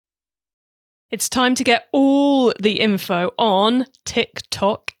It's time to get all the info on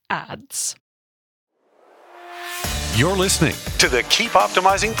TikTok ads. You're listening to the Keep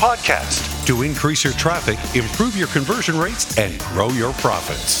Optimizing podcast to increase your traffic, improve your conversion rates, and grow your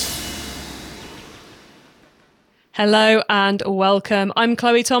profits. Hello and welcome. I'm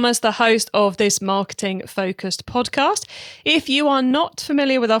Chloe Thomas, the host of this marketing-focused podcast. If you are not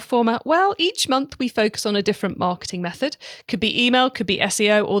familiar with our format, well, each month we focus on a different marketing method. Could be email, could be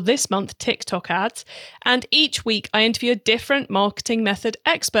SEO, or this month, TikTok ads. And each week I interview a different marketing method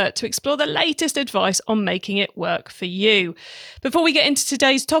expert to explore the latest advice on making it work for you. Before we get into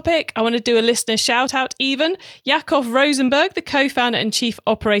today's topic, I want to do a listener shout out even. Yakov Rosenberg, the co-founder and chief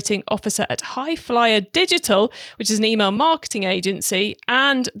operating officer at High Flyer Digital, which is an email marketing agency,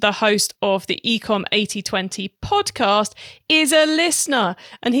 and the host of the Ecom 8020 podcast, is a listener,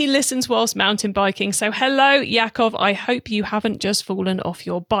 and he listens whilst mountain biking. So hello, Yakov. I hope you haven't just fallen off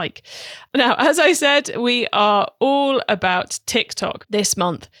your bike. Now, as I said, we are all about TikTok this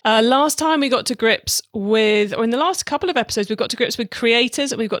month. Last time we got to grips with, or in the last couple of episodes, we've got to grips with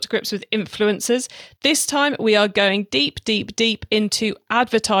creators and we've got to grips with influencers. This time we are going deep into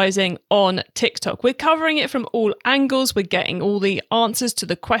advertising on TikTok. We're covering it from all angles. We're getting all the answers to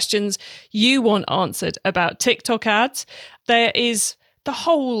the questions you want answered about TikTok ads. There is the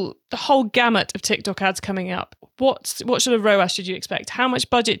whole gamut of TikTok ads coming up. What sort of ROAS should you expect? How much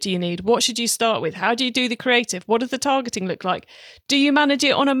budget do you need? What should you start with? How do you do the creative? What does the targeting look like? Do you manage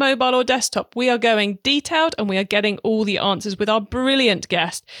it on a mobile or desktop? We are going detailed and we are getting all the answers with our brilliant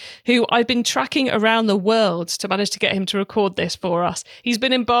guest, who I've been tracking around the world to manage to get him to record this for us. He's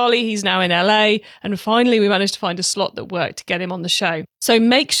been in Bali, he's now in LA, and finally we managed to find a slot that worked to get him on the show. So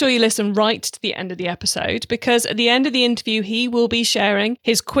make sure you listen right to the end of the episode, because at the end of the interview, he will be sharing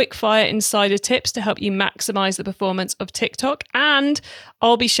his quickfire insider tips to help you maximize the performance of TikTok, and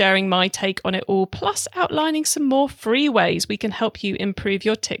I'll be sharing my take on it all, plus outlining some more free ways we can help you improve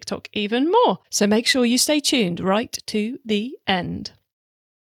your TikTok even more. So make sure you stay tuned right to the end.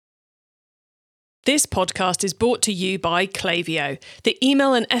 This podcast is brought to you by Klaviyo, the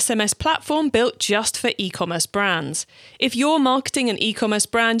email and SMS platform built just for e-commerce brands. If you're marketing an e-commerce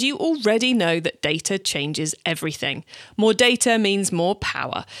brand, you already know that data changes everything. More data means more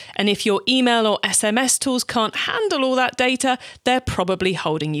power. And if your email or SMS tools can't handle all that data, they're probably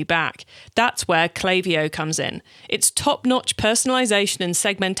holding you back. That's where Klaviyo comes in. Its top-notch personalization and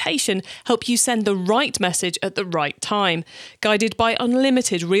segmentation help you send the right message at the right time, guided by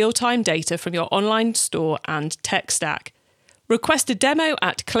unlimited real-time data from your online store and tech stack. Request a demo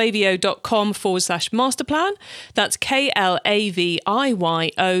at klaviyo.com/masterplan. That's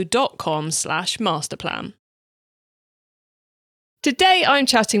KLAVIYO.com/masterplan. Today, I'm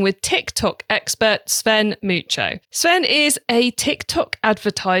chatting with TikTok expert Sven Mucho. Sven is a TikTok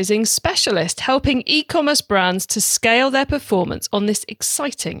advertising specialist, helping e-commerce brands to scale their performance on this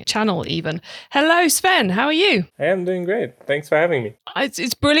exciting channel even. Hello, Sven. How are you? Hey, I'm doing great. Thanks for having me.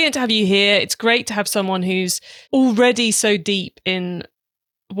 It's brilliant to have you here. It's great to have someone who's already so deep in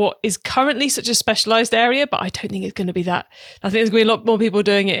what is currently such a specialized area, but I don't think it's going to be that. I think there's going to be a lot more people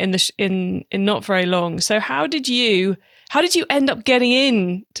doing it in not very long. So how did you end up getting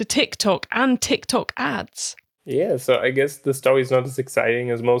into TikTok and TikTok ads? Yeah, so I guess the story is not as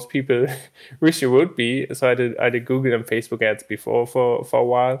exciting as most people wish it would be. So I did Google and Facebook ads before for a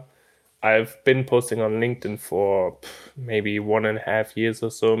while. I've been posting on LinkedIn for maybe 1.5 years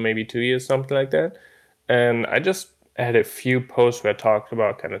or so, maybe 2 years, something like that. And I just had a few posts where I talked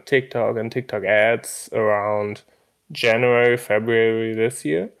about kind of TikTok and TikTok ads around January, February this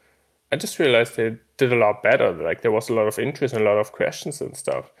year. I just realized they did a lot better. Like there was a lot of interest and a lot of questions and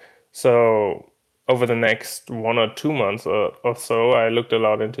stuff. So over the next 1 or 2 months or so, I looked a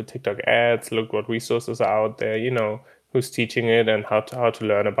lot into TikTok ads, looked what resources are out there, who's teaching it and how to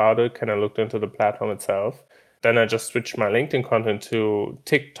learn about it, kind of looked into the platform itself. Then I just switched my LinkedIn content to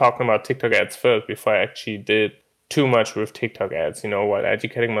talking about TikTok ads first before I actually did too much with TikTok ads, while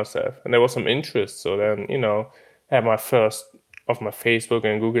educating myself. And there was some interest. So then, I had my first of my Facebook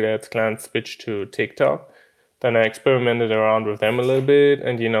and Google Ads clients switched to TikTok. Then I experimented around with them a little bit.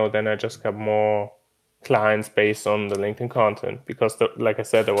 And, then I just got more clients based on the LinkedIn content because, like I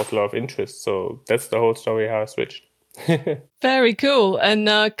said, there was a lot of interest. So that's the whole story how I switched. Very cool. And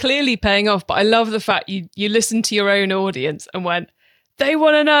clearly paying off. But I love the fact you listened to your own audience and went, they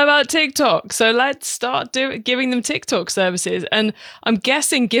want to know about TikTok. So let's start giving them TikTok services. And I'm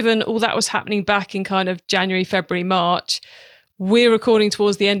guessing given all that was happening back in kind of January, February, March, we're recording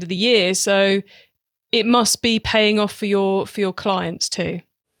towards the end of the year. So it must be paying off for your clients too.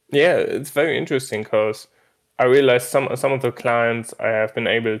 Yeah, it's very interesting because I realized some of the clients I have been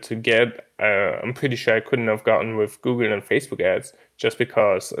able to get, I'm pretty sure I couldn't have gotten with Google and Facebook ads, just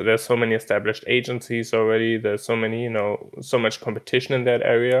because there's so many established agencies already. There's so many, so much competition in that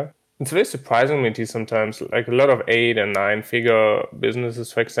area. It's very surprising to me sometimes, like a lot of 8 and 9 figure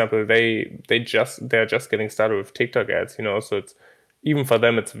businesses, for example, they're just getting started with TikTok ads, so it's, even for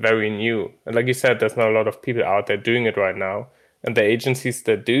them, it's very new. And like you said, there's not a lot of people out there doing it right now. And the agencies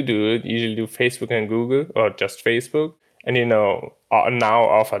that do it usually do Facebook and Google, or just Facebook, and now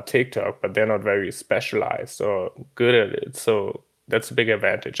offer TikTok, but they're not very specialized or good at it. So that's a big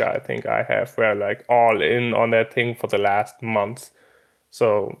advantage I think I have, where like all in on that thing for the last month.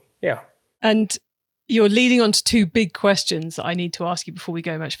 So yeah. And you're leading on to 2 big questions that I need to ask you before we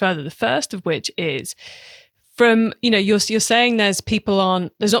go much further. The first of which is, from, you're saying there's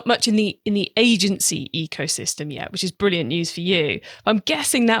not much in the agency ecosystem yet, which is brilliant news for you. I'm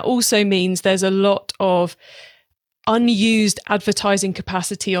guessing that also means there's a lot of unused advertising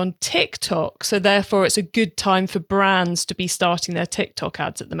capacity on TikTok. So therefore it's a good time for brands to be starting their TikTok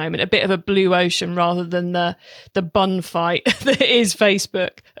ads at the moment, a bit of a blue ocean rather than the bun fight that is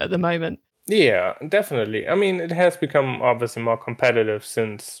Facebook at the moment. Yeah, definitely. I mean, it has become obviously more competitive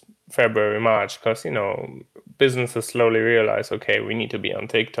since February, March, because, businesses slowly realize, okay, we need to be on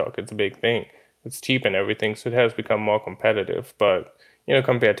TikTok. It's a big thing. It's cheap and everything. So it has become more competitive. But,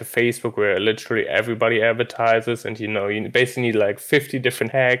 compared to Facebook, where literally everybody advertises and, you basically need like 50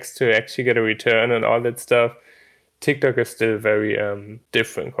 different hacks to actually get a return and all that stuff. TikTok is still very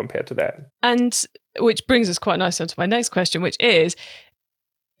different compared to that. And which brings us quite nicely onto my next question, which is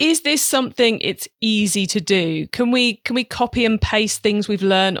this something it's easy to do? Can we copy and paste things we've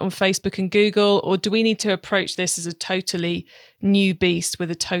learned on Facebook and Google, or do we need to approach this as a totally new beast with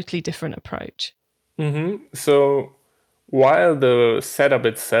a totally different approach? Mm-hmm. So while the setup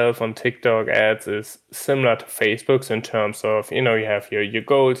itself on TikTok ads is similar to Facebook's in terms of, you have your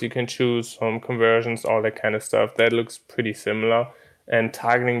goals, you can choose home conversions, all that kind of stuff, that looks pretty similar. And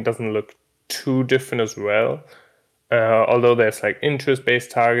targeting doesn't look too different as well. Although there's like interest-based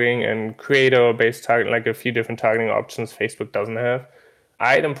targeting and creator-based targeting, like a few different targeting options Facebook doesn't have.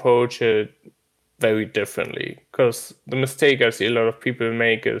 I'd approach it very differently, because the mistake I see a lot of people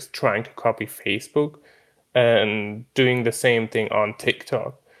make is trying to copy Facebook and doing the same thing on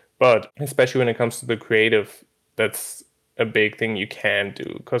TikTok. But especially when it comes to the creative, that's a big thing you can do,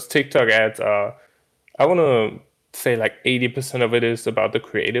 because TikTok ads are, I want to say like 80% of it is about the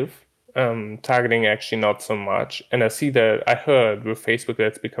creative. Targeting actually not so much. And I heard with Facebook that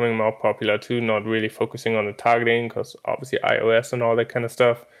it's becoming more popular too, not really focusing on the targeting, because obviously iOS and all that kind of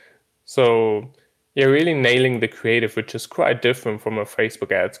stuff. So you're really nailing the creative, which is quite different from a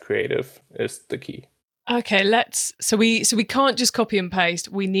Facebook ads creative, is the key. Okay, so we can't just copy and paste.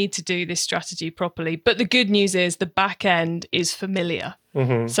 We need to do this strategy properly. But the good news is the back end is familiar.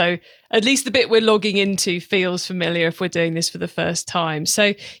 Mm-hmm. So at least the bit we're logging into feels familiar if we're doing this for the first time.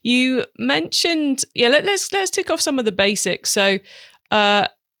 So you mentioned, let's tick off some of the basics. So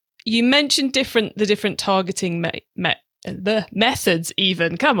you mentioned the different targeting the methods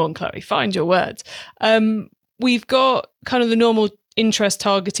even. Come on, Chloe, find your words. We've got kind of the normal interest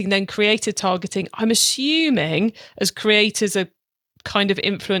targeting, then creator targeting. I'm assuming as creators are kind of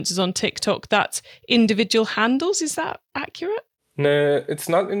influencers on TikTok, that's individual handles. Is that accurate? No, it's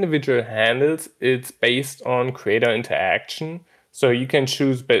not individual handles. It's based on creator interaction. So you can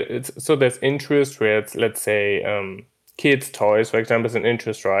choose, so there's interest where it's, let's say, kids' toys, for example, is an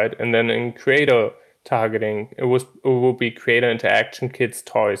interest, right? And then in creator targeting, it will be creator interaction, kids'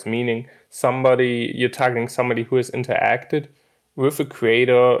 toys, meaning you're targeting somebody who has interacted with a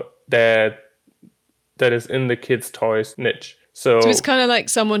creator that is in the kids' toys niche. So it's kind of like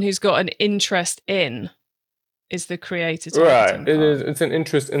someone who's got an interest in is the creator targeting. Right. It's an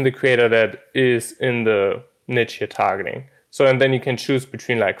interest in the creator that is in the niche you're targeting. So, and then you can choose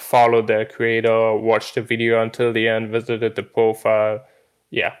between like follow their creator, watch the video until the end, visited the profile.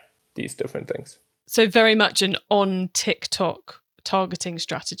 Yeah, these different things. So very much an on TikTok targeting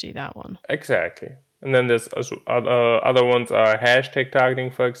strategy, that one. Exactly. And then there's other ones are hashtag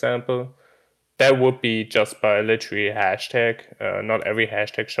targeting, for example. That would be just by literally a hashtag. Not every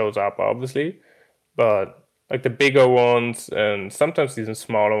hashtag shows up, obviously, but like the bigger ones and sometimes even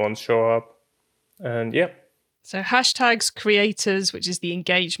smaller ones show up. And yeah. So hashtags, creators, which is the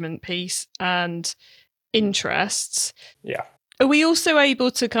engagement piece, and interests. Yeah. Are we also able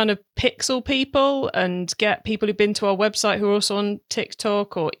to kind of pixel people and get people who've been to our website who are also on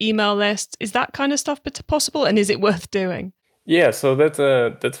TikTok or email lists? Is that kind of stuff possible, and is it worth doing? Yeah, so that's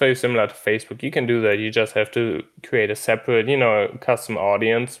very similar to Facebook. You can do that. You just have to create a separate, custom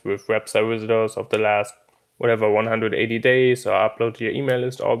audience with website visitors of the last whatever 180 days or upload to your email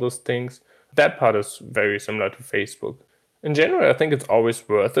list, all those things. That part is very similar to Facebook. In general, I think it's always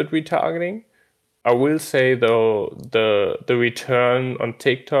worth it retargeting. I will say though, the return on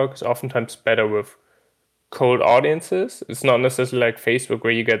TikTok is oftentimes better with cold audiences. It's not necessarily like Facebook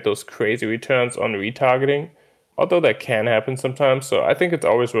where you get those crazy returns on retargeting, although that can happen sometimes. So I think it's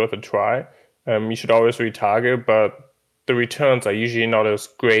always worth a try. You should always retarget, but the returns are usually not as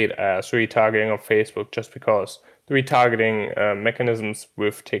great as retargeting on Facebook, just because the retargeting mechanisms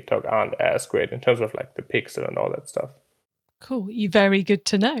with TikTok aren't as great in terms of like the pixel and all that stuff. Cool. Very good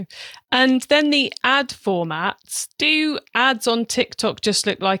to know. And then the ad formats. Do ads on TikTok just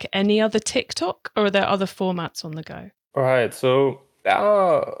look like any other TikTok, or are there other formats on the go? All right. So they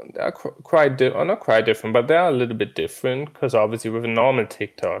are not quite different, but they are a little bit different because obviously with a normal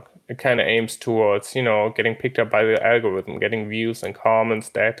TikTok, it kind of aims towards, getting picked up by the algorithm, getting views and comments,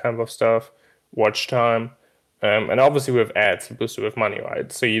 that type of stuff, watch time. And obviously with ads, you boost it with money,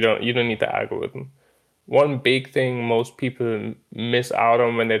 right? So you don't need the algorithm. One big thing most people miss out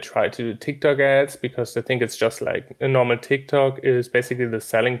on when they try to do TikTok ads, because they think it's just like a normal TikTok, is basically the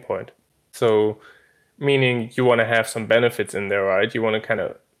selling point. So meaning you want to have some benefits in there, right? You want to kind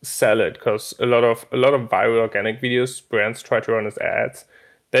of sell it, because a lot of viral organic videos brands try to run as ads.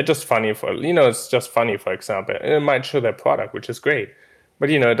 They're just funny for, it's just funny, for example. And it might show their product, which is great. But,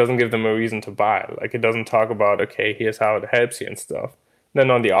 it doesn't give them a reason to buy. Like, it doesn't talk about, okay, here's how it helps you and stuff. Then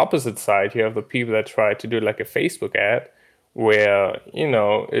on the opposite side, you have the people that try to do like a Facebook ad where,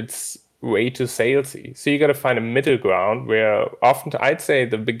 it's way too salesy. So you got to find a middle ground where often, I'd say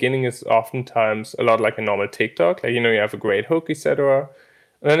the beginning is oftentimes a lot like a normal TikTok. Like, you have a great hook, etc.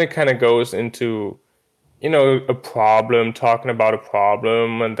 And then it kind of goes into, a problem, talking about a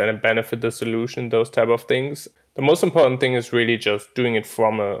problem, and then a benefit, the solution, those type of things. The most important thing is really just doing it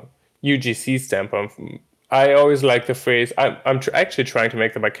from a UGC standpoint. I always like the phrase, I'm actually trying to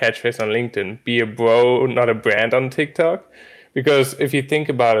make that my catchphrase on LinkedIn, be a bro, not a brand on TikTok. Because if you think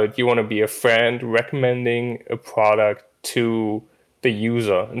about it, you want to be a friend recommending a product to the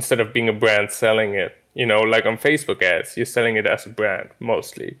user instead of being a brand selling it. Like on Facebook ads, you're selling it as a brand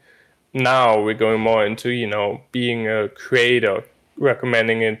mostly. Now we're going more into, being a creator,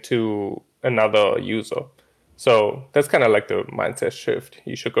 recommending it to another user. So that's kind of like the mindset shift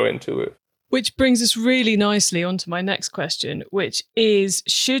you should go into it. Which brings us really nicely onto my next question, which is,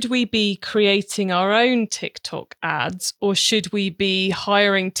 should we be creating our own TikTok ads, or should we be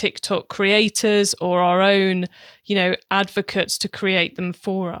hiring TikTok creators or our own, advocates to create them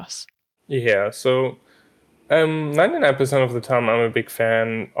for us? Yeah, so 99% of the time, I'm a big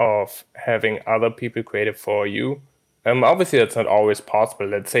fan of having other people create it for you. Obviously, that's not always possible.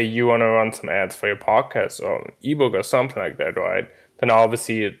 Let's say you want to run some ads for your podcast or an ebook or something like that, right? Then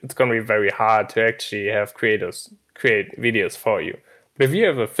obviously it's going to be very hard to actually have creators create videos for you. But if you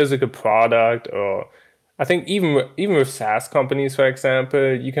have a physical product, or I think even with SaaS companies, for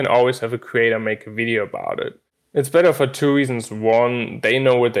example, you can always have a creator make a video about it. It's better for two reasons. One, they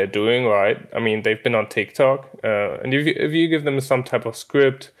know what they're doing, right? I mean, they've been on TikTok. And if you give them some type of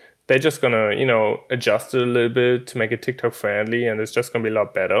script, they're just going to, adjust it a little bit to make it TikTok friendly, and it's just going to be a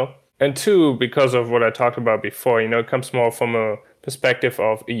lot better. And two, because of what I talked about before, it comes more from a perspective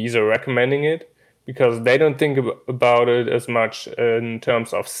of a user recommending it, because they don't think about it as much in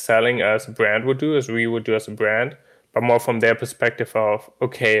terms of selling as a brand would do, as we would do as a brand, but more from their perspective of,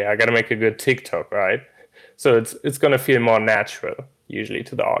 okay, I got to make a good TikTok, right? So it's going to feel more natural, usually,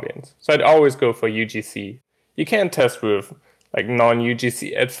 to the audience. So I'd always go for UGC. You can test with like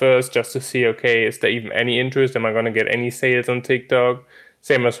non-UGC at first, just to see, okay, is there even any interest? Am I going to get any sales on TikTok?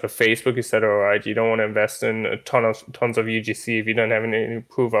 Same as for Facebook, you said, all right, you don't want to invest in tons of UGC if you don't have any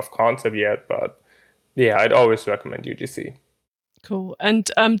proof of concept yet. But yeah, I'd always recommend UGC. Cool.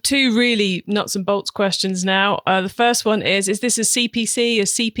 And two really nuts and bolts questions now. The first one is this a CPC, a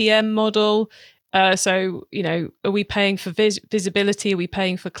CPM model? So, are we paying for visibility? Are we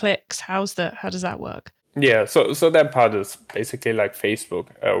paying for clicks? How does that work? Yeah, so that part is basically like Facebook,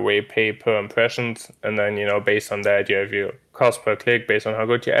 where you pay per impressions, and then, based on that, you have your cost per click based on how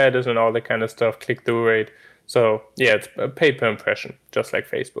good your ad is and all that kind of stuff, click-through rate. So yeah, it's a pay per impression, just like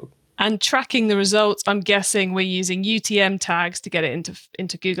Facebook. And tracking the results, I'm guessing we're using UTM tags to get it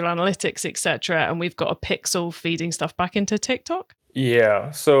into Google Analytics, etc. And we've got a pixel feeding stuff back into TikTok?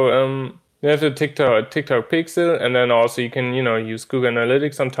 Yeah, so you have the TikTok pixel, and then also you can, use Google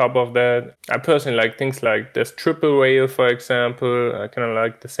Analytics on top of that. I personally like things like there's Triple Whale, for example. I kind of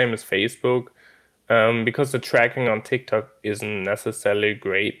like the same as Facebook, because the tracking on TikTok isn't necessarily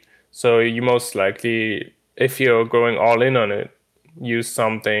great. So you most likely, if you're going all in on it, use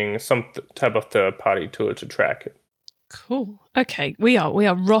some type of third-party tool to track it. Cool. Okay, we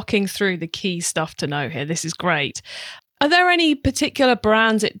are rocking through the key stuff to know here. This is great. Are there any particular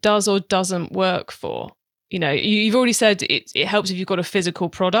brands it does or doesn't work for? You know, you've already said it helps if you've got a physical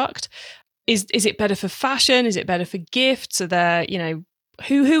product. Is it better for fashion? Is it better for gifts? Are there, you know,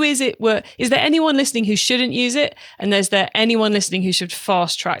 who is it? Is there anyone listening who shouldn't use it? And is there anyone listening who should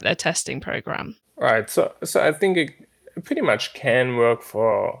fast track their testing program? Right. So I think it pretty much can work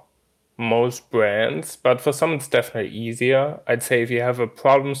for most brands, but for some it's definitely easier. I'd say if you have a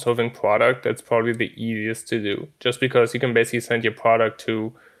problem-solving product, that's probably the easiest to do, just because you can basically send your product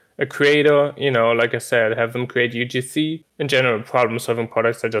to a creator, you know, like I said, have them create UGC. In general, problem-solving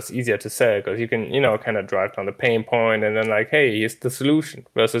products are just easier to sell because you can, you know, kind of drive down the pain point and then like, hey, here's the solution.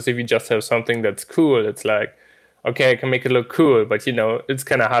 Versus if you just have something that's cool, it's like, okay, I can make it look cool, but, you know, it's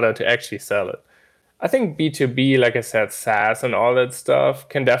kind of harder to actually sell it. I think B2B, like I said, SaaS and all that stuff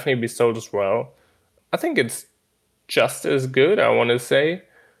can definitely be sold as well. I think it's just as good, I want to say.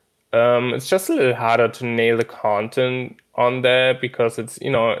 It's just a little harder to nail the content on there because it's,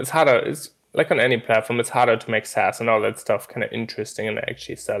 you know, it's harder. It's like on any platform, it's harder to make SaaS and all that stuff kind of interesting and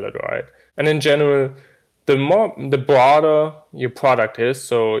actually sell it, right? And in general, the broader your product is,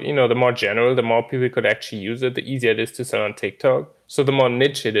 so, you know, the more general, the more people could actually use it, the easier it is to sell on TikTok. So the more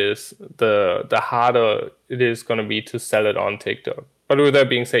niche it is, the harder it is going to be to sell it on TikTok. But with that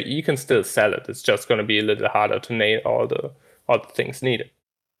being said, you can still sell it. It's just going to be a little harder to nail all the things needed.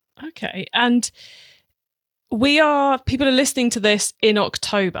 Okay. And people are listening to this in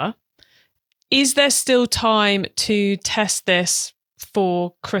October. Is there still time to test this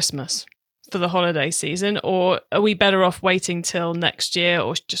for Christmas, for the holiday season? Or are we better off waiting till next year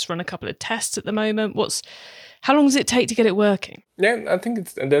or just run a couple of tests at the moment? How long does it take to get it working? Yeah, I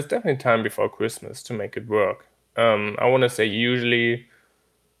think there's definitely time before Christmas to make it work. I want to say usually,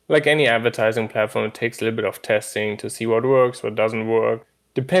 like any advertising platform, it takes a little bit of testing to see what works, what doesn't work.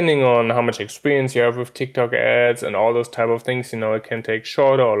 Depending on how much experience you have with TikTok ads and all those type of things, you know, it can take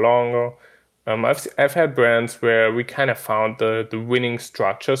shorter or longer. I've had brands where we kind of found the winning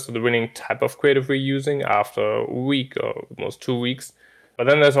structure, so the winning type of creative we're using after a week or almost 2 weeks. But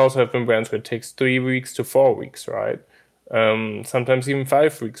then there's also been brands where it takes 3 weeks to 4 weeks, right? Sometimes even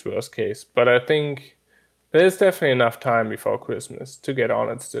 5 weeks, worst case. But I think there's definitely enough time before Christmas to get on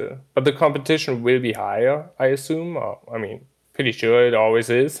it still. But the competition will be higher, I assume. Pretty sure it always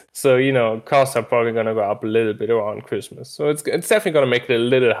is. So, you know, costs are probably going to go up a little bit around Christmas. So it's definitely going to make it a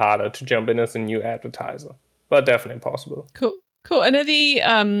little harder to jump in as a new advertiser. But definitely possible. Cool. And are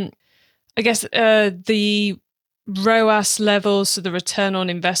the ROAS levels, so the return on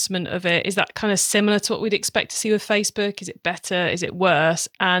investment of it, is that kind of similar to what we'd expect to see with Facebook? Is it better? Is it worse?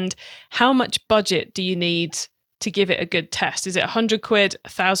 And how much budget do you need to give it a good test? Is it 100 quid,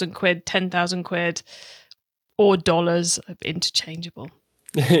 1,000 quid, 10,000 quid, or dollars? Interchangeable?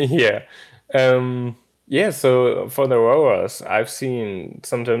 Yeah. So for the ROAS, I've seen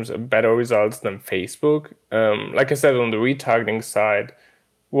sometimes better results than Facebook. Like I said, on the retargeting side,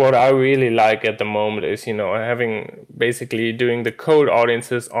 what I really like at the moment is, you know, basically doing the cold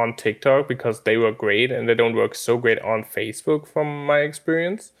audiences on TikTok because they work great and they don't work so great on Facebook from my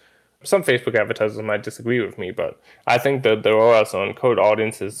experience. Some Facebook advertisers might disagree with me, but I think that the ROAS on cold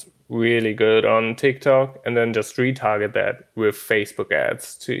audience is really good on TikTok, and then just retarget that with Facebook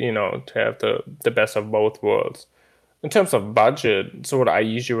ads to, you know, to have the best of both worlds. In terms of budget, so what I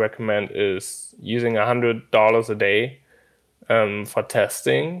usually recommend is using $100 a day for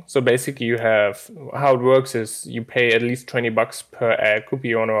testing. So basically you have, how it works is you pay at least $20 per ad group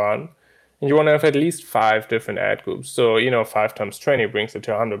you want to run. And you want to have at least 5 different ad groups. So, you know, 5 times 20 brings it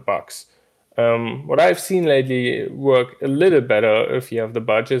to $100. What I've seen lately work a little better if you have the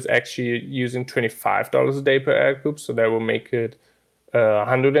budget is actually using $25 a day per ad group. So that will make it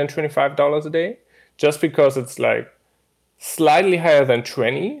 $125 a day, just because it's like slightly higher than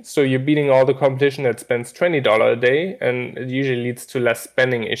 20. So you're beating all the competition that spends $20 a day. And it usually leads to less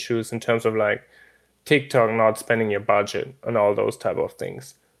spending issues in terms of like TikTok not spending your budget and all those type of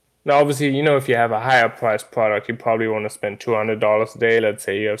things. Now, obviously, you know, if you have a higher priced product, you probably want to spend $200 a day. Let's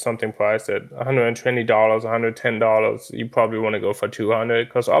say you have something priced at $120, $110. You probably want to go for $200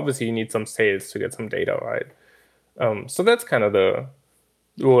 because obviously you need some sales to get some data, right? So that's kind of the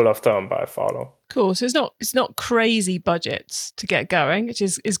rule of thumb I follow. Cool. So it's not crazy budgets to get going, which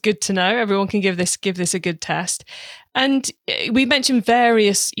is good to know. Everyone can give this a good test. And we mentioned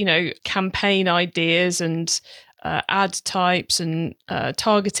various, you know, campaign ideas and ad types and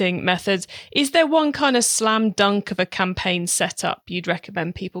targeting methods. Is there one kind of slam dunk of a campaign setup you'd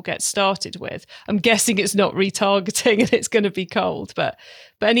recommend people get started with? I'm guessing it's not retargeting and it's going to be cold, but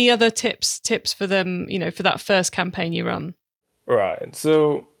any other tips for them, for that first campaign you run? Right.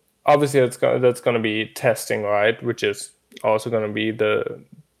 So obviously that's going to be testing, right? Which is also going to be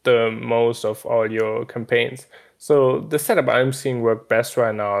the most of all your campaigns. So the setup I'm seeing work best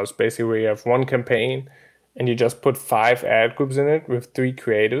right now is basically where you have one campaign and you just put 5 ad groups in it with 3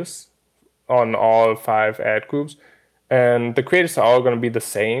 creatives on all 5 ad groups. And the creatives are all going to be the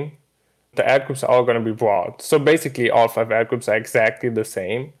same. The ad groups are all going to be broad. So basically all 5 ad groups are exactly the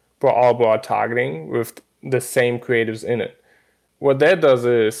same, but all broad targeting with the same creatives in it. What that does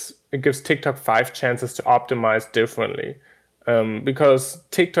is it gives TikTok 5 chances to optimize differently. Because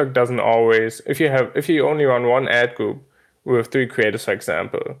TikTok doesn't always, if you only run one ad group with 3 creatives, for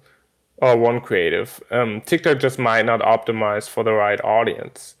example, or one creative, TikTok just might not optimize for the right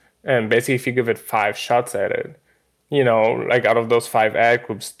audience. And basically, if you give it 5 shots at it, like out of those 5 ad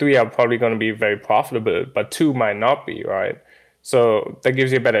groups, 3 are probably going to be very profitable, but 2 might not be, right? So that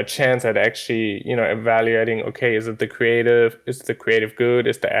gives you a better chance at actually, evaluating, okay, is the creative good?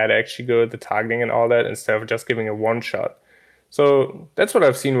 Is the ad actually good? The targeting and all that, instead of just giving a one shot. So that's what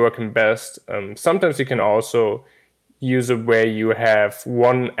I've seen working best. Sometimes you can also use it where you have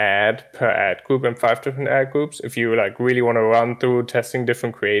one ad per ad group and 5 different ad groups. If you really want to run through testing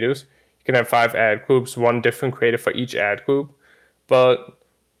different creatives, you can have 5 ad groups, 1 different creative for each ad group. But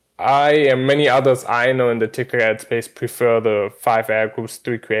I and many others I know in the TikTok ad space prefer the 5 ad groups,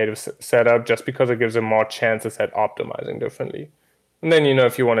 3 creatives setup, just because it gives them more chances at optimizing differently. And then,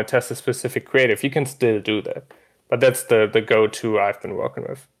 if you want to test a specific creative, you can still do that. But that's the go-to I've been working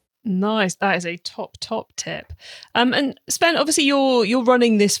with. Nice. That is a top tip. And Sven, obviously you're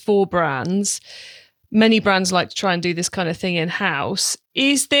running this for brands. Many brands like to try and do this kind of thing in-house.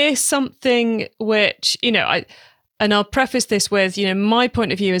 Is there something which, and I'll preface this with, my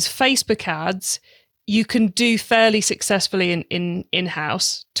point of view is Facebook ads, you can do fairly successfully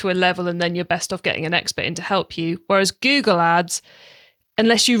in-house to a level, and then you're best off getting an expert in to help you. Whereas Google ads,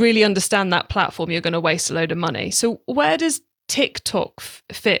 unless you really understand that platform, you're going to waste a load of money. So where does TikTok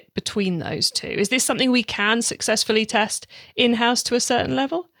fit between those two? Is this something we can successfully test in-house to a certain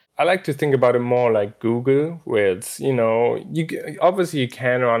level? I like to think about it more like Google, where it's, obviously you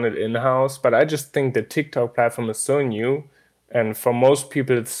can run it in-house, but I just think the TikTok platform is so new. And for most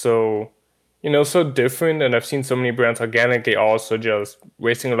people, it's so, so different. And I've seen so many brands organically also just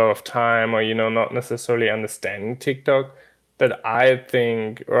wasting a lot of time or, not necessarily understanding TikTok, that I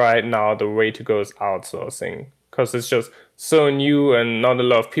think right now the way to go is outsourcing. Because it's just so new and not a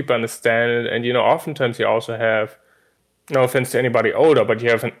lot of people understand it. And, oftentimes you also have, no offense to anybody older, but you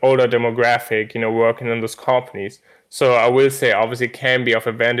have an older demographic, working in those companies. So I will say, obviously, it can be of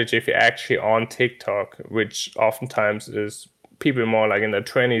advantage if you're actually on TikTok, which oftentimes is people more like in their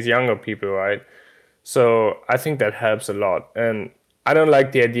 20s, younger people, right? So I think that helps a lot. And I don't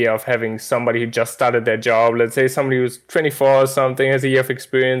like the idea of having somebody who just started their job, let's say somebody who's 24 or something, has a year of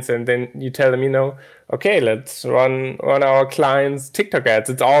experience, and then you tell them, okay, let's run our clients' TikTok ads.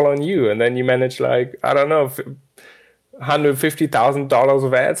 It's all on you. And then you manage $150,000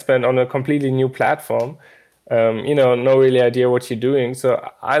 of ad spend on a completely new platform. No really idea what you're doing. So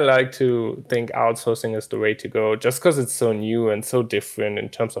I like to think outsourcing is the way to go, just because it's so new and so different in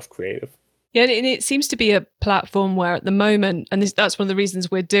terms of creative. Yeah, and it seems to be a platform where at the moment, and that's one of the reasons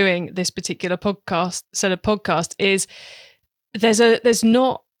we're doing this particular podcast, is there's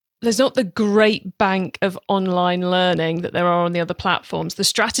not the great bank of online learning that there are on the other platforms. The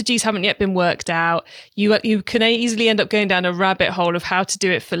strategies haven't yet been worked out. You can easily end up going down a rabbit hole of how to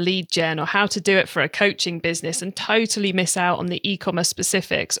do it for lead gen or how to do it for a coaching business and totally miss out on the e-commerce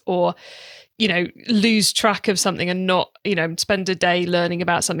specifics, or lose track of something and not, spend a day learning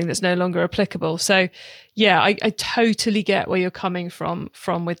about something that's no longer applicable. So yeah, I totally get where you're coming from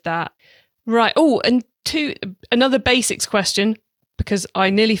with that. Right. Oh, and another basics question, because I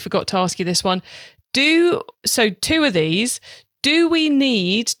nearly forgot to ask you this one. 2 of these, do we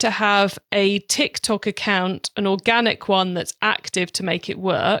need to have a TikTok account, an organic one that's active to make it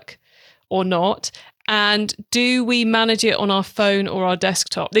work or not? And do we manage it on our phone or our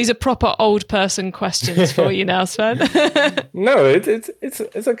desktop? These are proper old person questions for you now, Sven. No,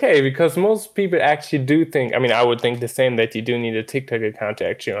 it's okay, because most people actually do think, I would think the same, that you do need a TikTok account to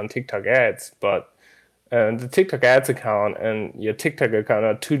actually run TikTok ads, but the TikTok ads account and your TikTok account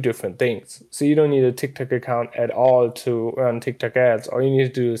are 2 different things. So you don't need a TikTok account at all to run TikTok ads. All you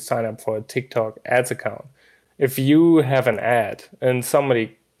need to do is sign up for a TikTok ads account. If you have an ad and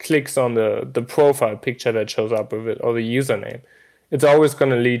somebody clicks on the profile picture that shows up with it or the username, it's always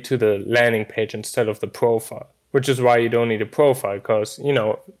going to lead to the landing page instead of the profile, which is why you don't need a profile, because,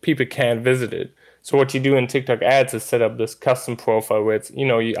 people can't visit it. So what you do in TikTok ads is set up this custom profile where it's, you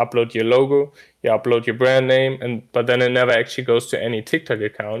upload your logo, you upload your brand name, but then it never actually goes to any TikTok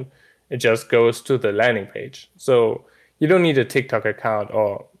account. It just goes to the landing page. So you don't need a TikTok account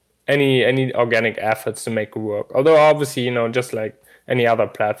or any organic efforts to make it work. Although obviously, just like any other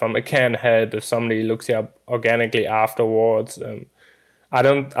platform, it can help if somebody looks you up organically afterwards. I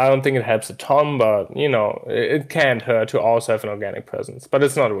don't think it helps a ton, but it can't hurt to also have an organic presence, but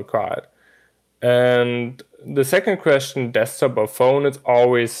it's not required. And the second question, desktop or phone, it's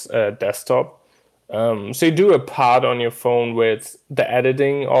always desktop. So you do a part on your phone where it's the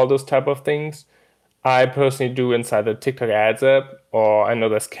editing, all those type of things. I personally do inside the TikTok ads app, or I know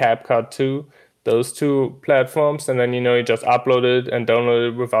there's CapCut too, those two platforms. And then, you just upload it and download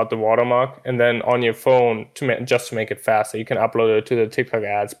it without the watermark. And then on your phone, just to make it faster, you can upload it to the TikTok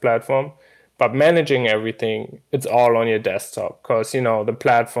ads platform. But managing everything, it's all on your desktop, because, the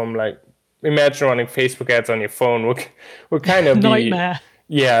platform, like, imagine running Facebook ads on your phone would kind of be nightmare.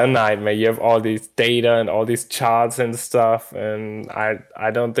 Yeah, a nightmare. You have all these data and all these charts and stuff, and I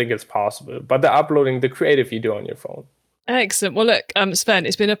don't think it's possible. But the uploading, the creative you do on your phone. Excellent. Well, look, Sven,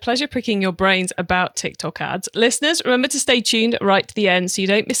 it's been a pleasure picking your brains about TikTok ads. Listeners, remember to stay tuned right to the end so you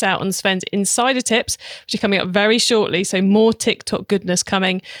don't miss out on Sven's insider tips, which are coming up very shortly. So more TikTok goodness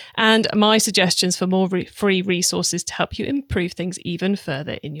coming, and my suggestions for more free resources to help you improve things even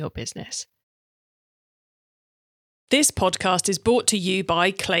further in your business. This podcast is brought to you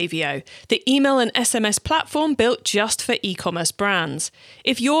by Klaviyo, the email and SMS platform built just for e-commerce brands.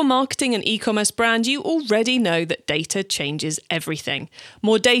 If you're marketing an e-commerce brand, you already know that data changes everything.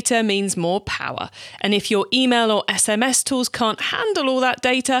 More data means more power. And if your email or SMS tools can't handle all that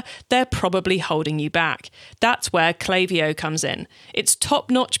data, they're probably holding you back. That's where Klaviyo comes in. Its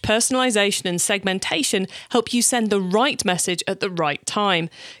top-notch personalization and segmentation help you send the right message at the right time,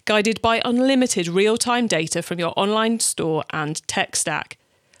 guided by unlimited real-time data from your online store and tech stack.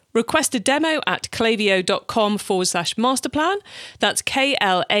 Request a demo at klaviyo.com/masterplan. That's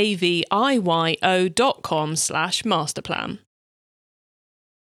klaviyo.com/masterplan.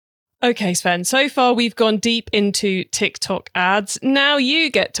 Okay, Sven, so far we've gone deep into TikTok ads. Now you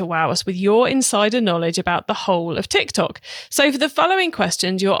get to wow us with your insider knowledge about the whole of TikTok. So for the following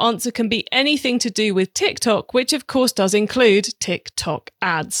questions, your answer can be anything to do with TikTok, which of course does include TikTok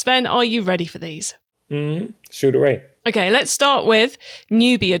ads. Sven, are you ready for these? Shoot away. Okay, let's start with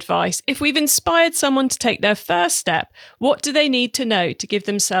newbie advice. If we've inspired someone to take their first step, what do they need to know to give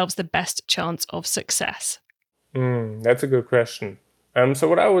themselves the best chance of success? That's a good question. So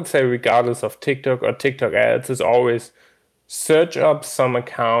what I would say, regardless of TikTok or TikTok ads, is always search up some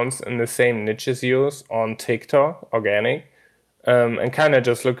accounts in the same niche as yours on TikTok, organic, and kind of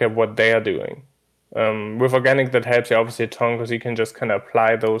just look at what they are doing. With organic, that helps you obviously a ton, because you can just kind of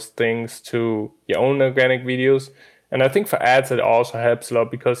apply those things to your own organic videos. And I think for ads, it also helps a lot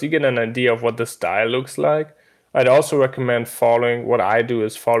because you get an idea of what the style looks like. I'd also recommend following, what I do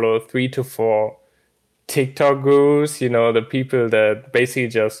is follow 3 to 4 TikTok gurus, the people that basically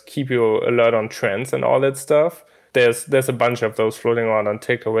just keep you alert on trends and all that stuff. There's a bunch of those floating around on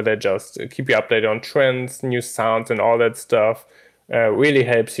TikTok where they just keep you updated on trends, new sounds and all that stuff. Really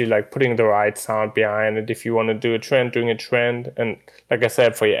helps you, like, putting the right sound behind it. If you want to do a trend, doing a trend. And like I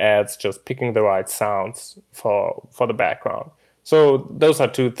said, for your ads, just picking the right sounds for the background. So those are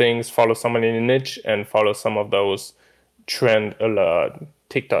 2 things. Follow someone in a niche and follow some of those trend alert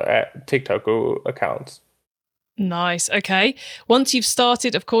TikTok accounts. Nice. Okay. Once you've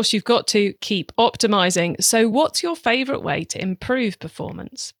started, of course, you've got to keep optimizing. So what's your favorite way to improve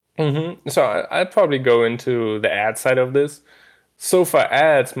performance? So I'd probably go into the ad side of this. So for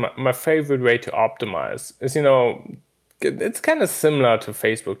ads, my favorite way to optimize is, it's kind of similar to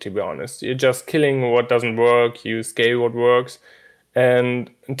Facebook, to be honest. You're just killing what doesn't work, you scale what works.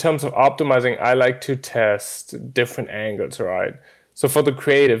 And in terms of optimizing, I like to test different angles, right? So for the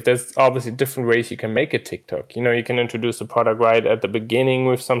creative, there's obviously different ways you can make a TikTok. You can introduce a product right at the beginning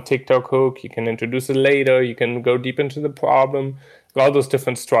with some TikTok hook. You can introduce it later. You can go deep into the problem, all those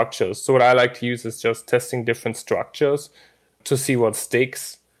different structures. So what I like to use is just testing different structures to see what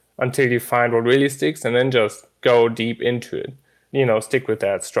sticks until you find what really sticks, and then just go deep into it, stick with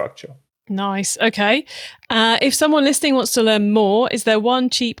that structure. Nice. Okay. If someone listening wants to learn more, is there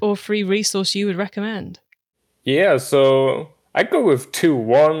one cheap or free resource you would recommend? Yeah, so I go with 2.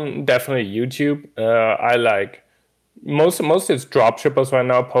 One, definitely YouTube. I like most it's dropshippers right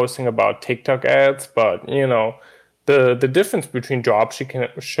now posting about TikTok ads, but the the difference between drop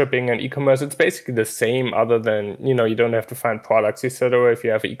shipping and e-commerce, it's basically the same, other than, you don't have to find products, etc. if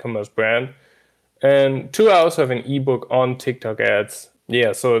you have an e-commerce brand. And 2 hours of an ebook on TikTok ads.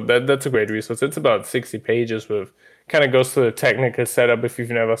 Yeah, so that's a great resource. It's about 60 pages with kind of goes through the technical setup if you've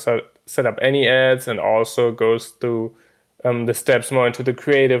never set up any ads, and also goes through the steps more into the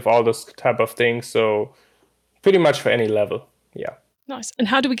creative, all those type of things. So pretty much for any level. Yeah. Nice. And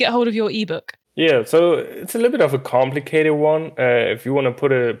how do we get hold of your ebook? Yeah, so it's a little bit of a complicated one. If you want to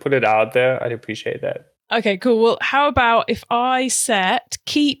put it out there, I'd appreciate that. Okay, cool. Well, how about if I set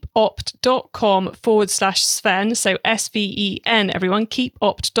keepopt.com/Sven, so SVEN, everyone,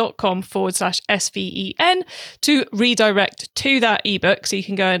 keepopt.com/SVEN to redirect to that ebook, so you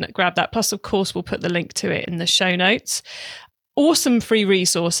can go and grab that. Plus, of course, we'll put the link to it in the show notes. Awesome free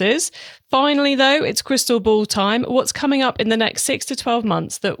resources. Finally, though, it's crystal ball time. What's coming up in the next 6 to 12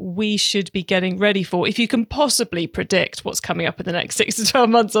 months that we should be getting ready for, if you can possibly predict what's coming up in the next 6 to 12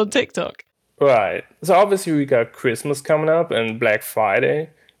 months on TikTok? Right. So obviously we got Christmas coming up and Black Friday.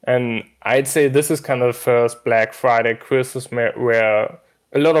 And I'd say this is kind of the first Black Friday, Christmas where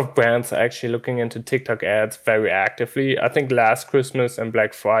a lot of brands are actually looking into TikTok ads very actively. I think last Christmas and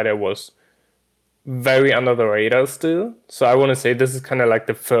Black Friday was very under the radar still. So I want to say this is kind of like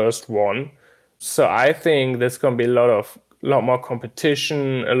the first one. So I think there's going to be a lot more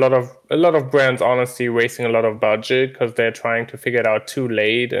competition, a lot of brands honestly wasting a lot of budget because they're trying to figure it out too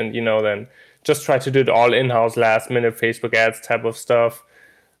late, and then just try to do it all in-house, last minute Facebook ads type of stuff.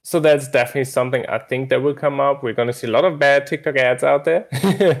 So that's definitely something I think that will come up. We're going to see a lot of bad TikTok ads out there.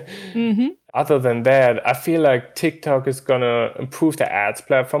 Mm-hmm. Other than that, I feel like TikTok is going to improve the ads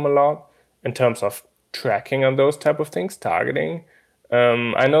platform a lot in terms of tracking on those type of things, targeting.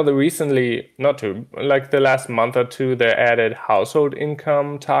 I know that recently, like the last month or two, they added household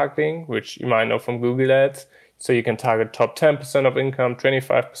income targeting, which you might know from Google Ads. So you can target top 10% of income,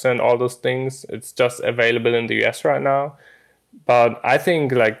 25%, all those things. It's just available in the US right now. But I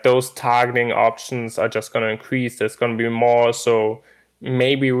think like those targeting options are just going to increase. There's going to be more. So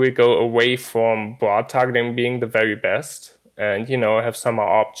maybe we go away from broad targeting being the very best and, have some more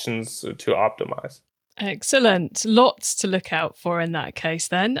options to optimize. Excellent. Lots to look out for in that case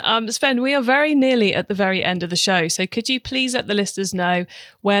then. Sven, we are very nearly at the very end of the show. So could you please let the listeners know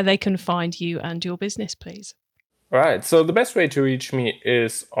where they can find you and your business, please? Right. So the best way to reach me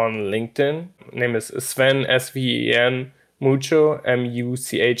is on LinkedIn. My name is Sven, SVEN, Mucho,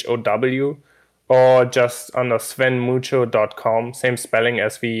 MUCHOW, or just under svenmucho.com, same spelling,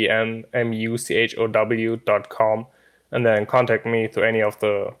 SVEN, MUCHOW.com, and then contact me through any of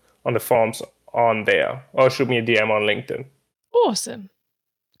the forms on there, or shoot me a DM on LinkedIn. Awesome.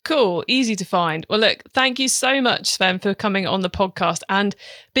 Cool. Easy to find. Well, look, thank you so much, Sven, for coming on the podcast and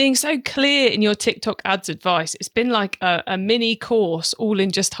being so clear in your TikTok ads advice. It's been like a mini course all in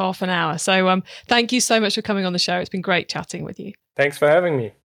just half an hour. So thank you so much for coming on the show. It's been great chatting with you. Thanks for having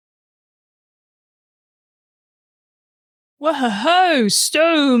me. Whoa,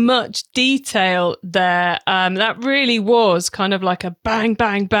 so much detail there. That really was kind of like a bang,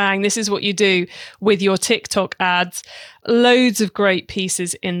 bang, bang. This is what you do with your TikTok ads. Loads of great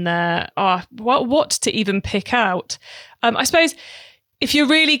pieces in there. What to even pick out? I suppose if you're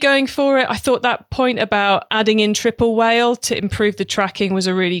really going for it, I thought that point about adding in Triple Whale to improve the tracking was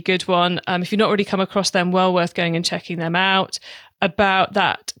a really good one. If you've not already come across them, well worth going and checking them out. About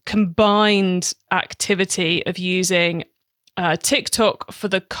that combined activity of using TikTok for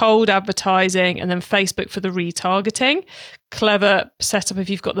the cold advertising and then Facebook for the retargeting. Clever setup if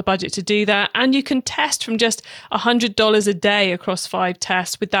you've got the budget to do that. And you can test from just $100 a day across 5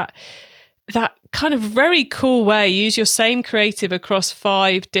 tests with that kind of very cool way. Use your same creative across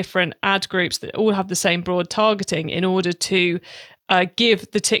 5 different ad groups that all have the same broad targeting in order to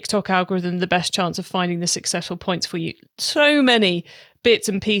give the TikTok algorithm the best chance of finding the successful points for you. So many bits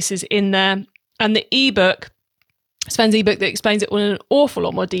and pieces in there. And the ebook, Sven's ebook that explains it all in an awful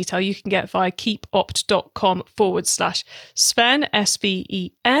lot more detail, you can get via keepopt.com/Sven,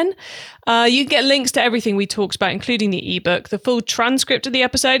 SVEN. You can get links to everything we talked about, including the ebook, the full transcript of the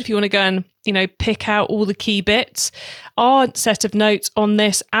episode if you want to go and, pick out all the key bits, our set of notes on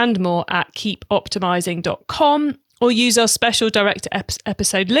this and more at keepoptimizing.com. Or use our special direct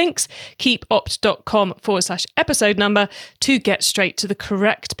episode links, keepopt.com/episode number, to get straight to the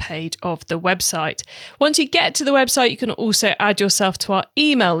correct page of the website. Once you get to the website, you can also add yourself to our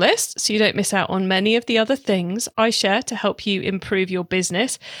email list so you don't miss out on many of the other things I share to help you improve your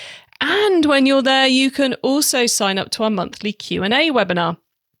business. And when you're there, you can also sign up to our monthly Q&A webinar.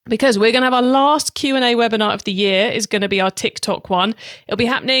 because we're going to have our last Q&A webinar of the year is going to be our TikTok one. It'll be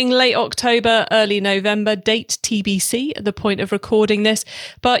happening late October, early November, date TBC at the point of recording this.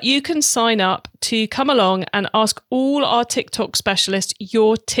 But you can sign up to come along and ask all our TikTok specialists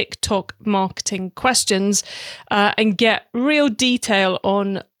your TikTok marketing questions and get real detail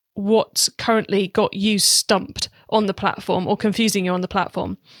on what's currently got you stumped on the platform or confusing you on the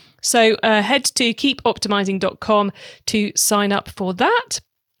platform. So head to keepoptimizing.com to sign up for that.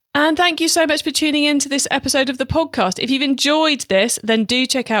 And thank you so much for tuning in to this episode of the podcast. If you've enjoyed this, then do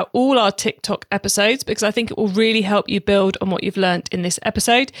check out all our TikTok episodes because I think it will really help you build on what you've learned in this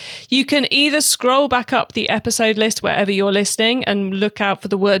episode. You can either scroll back up the episode list wherever you're listening and look out for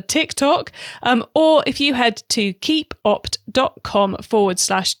the word TikTok, or if you head to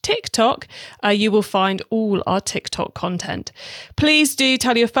keepopt.com/TikTok, you will find all our TikTok content. Please do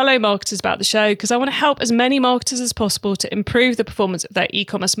tell your fellow marketers about the show because I want to help as many marketers as possible to improve the performance of their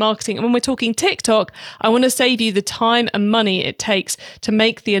e-commerce marketing. And when we're talking TikTok, I want to save you the time and money it takes to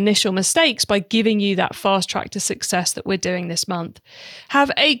make the initial mistakes by giving you that fast track to success that we're doing this month. Have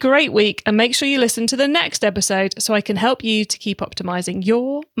a great week and make sure you listen to the next episode so I can help you to keep optimizing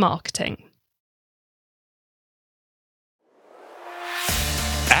your marketing.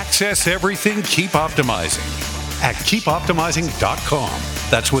 Access everything Keep Optimizing at keepoptimizing.com.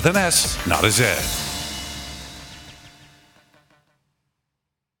 That's with an S, not a Z.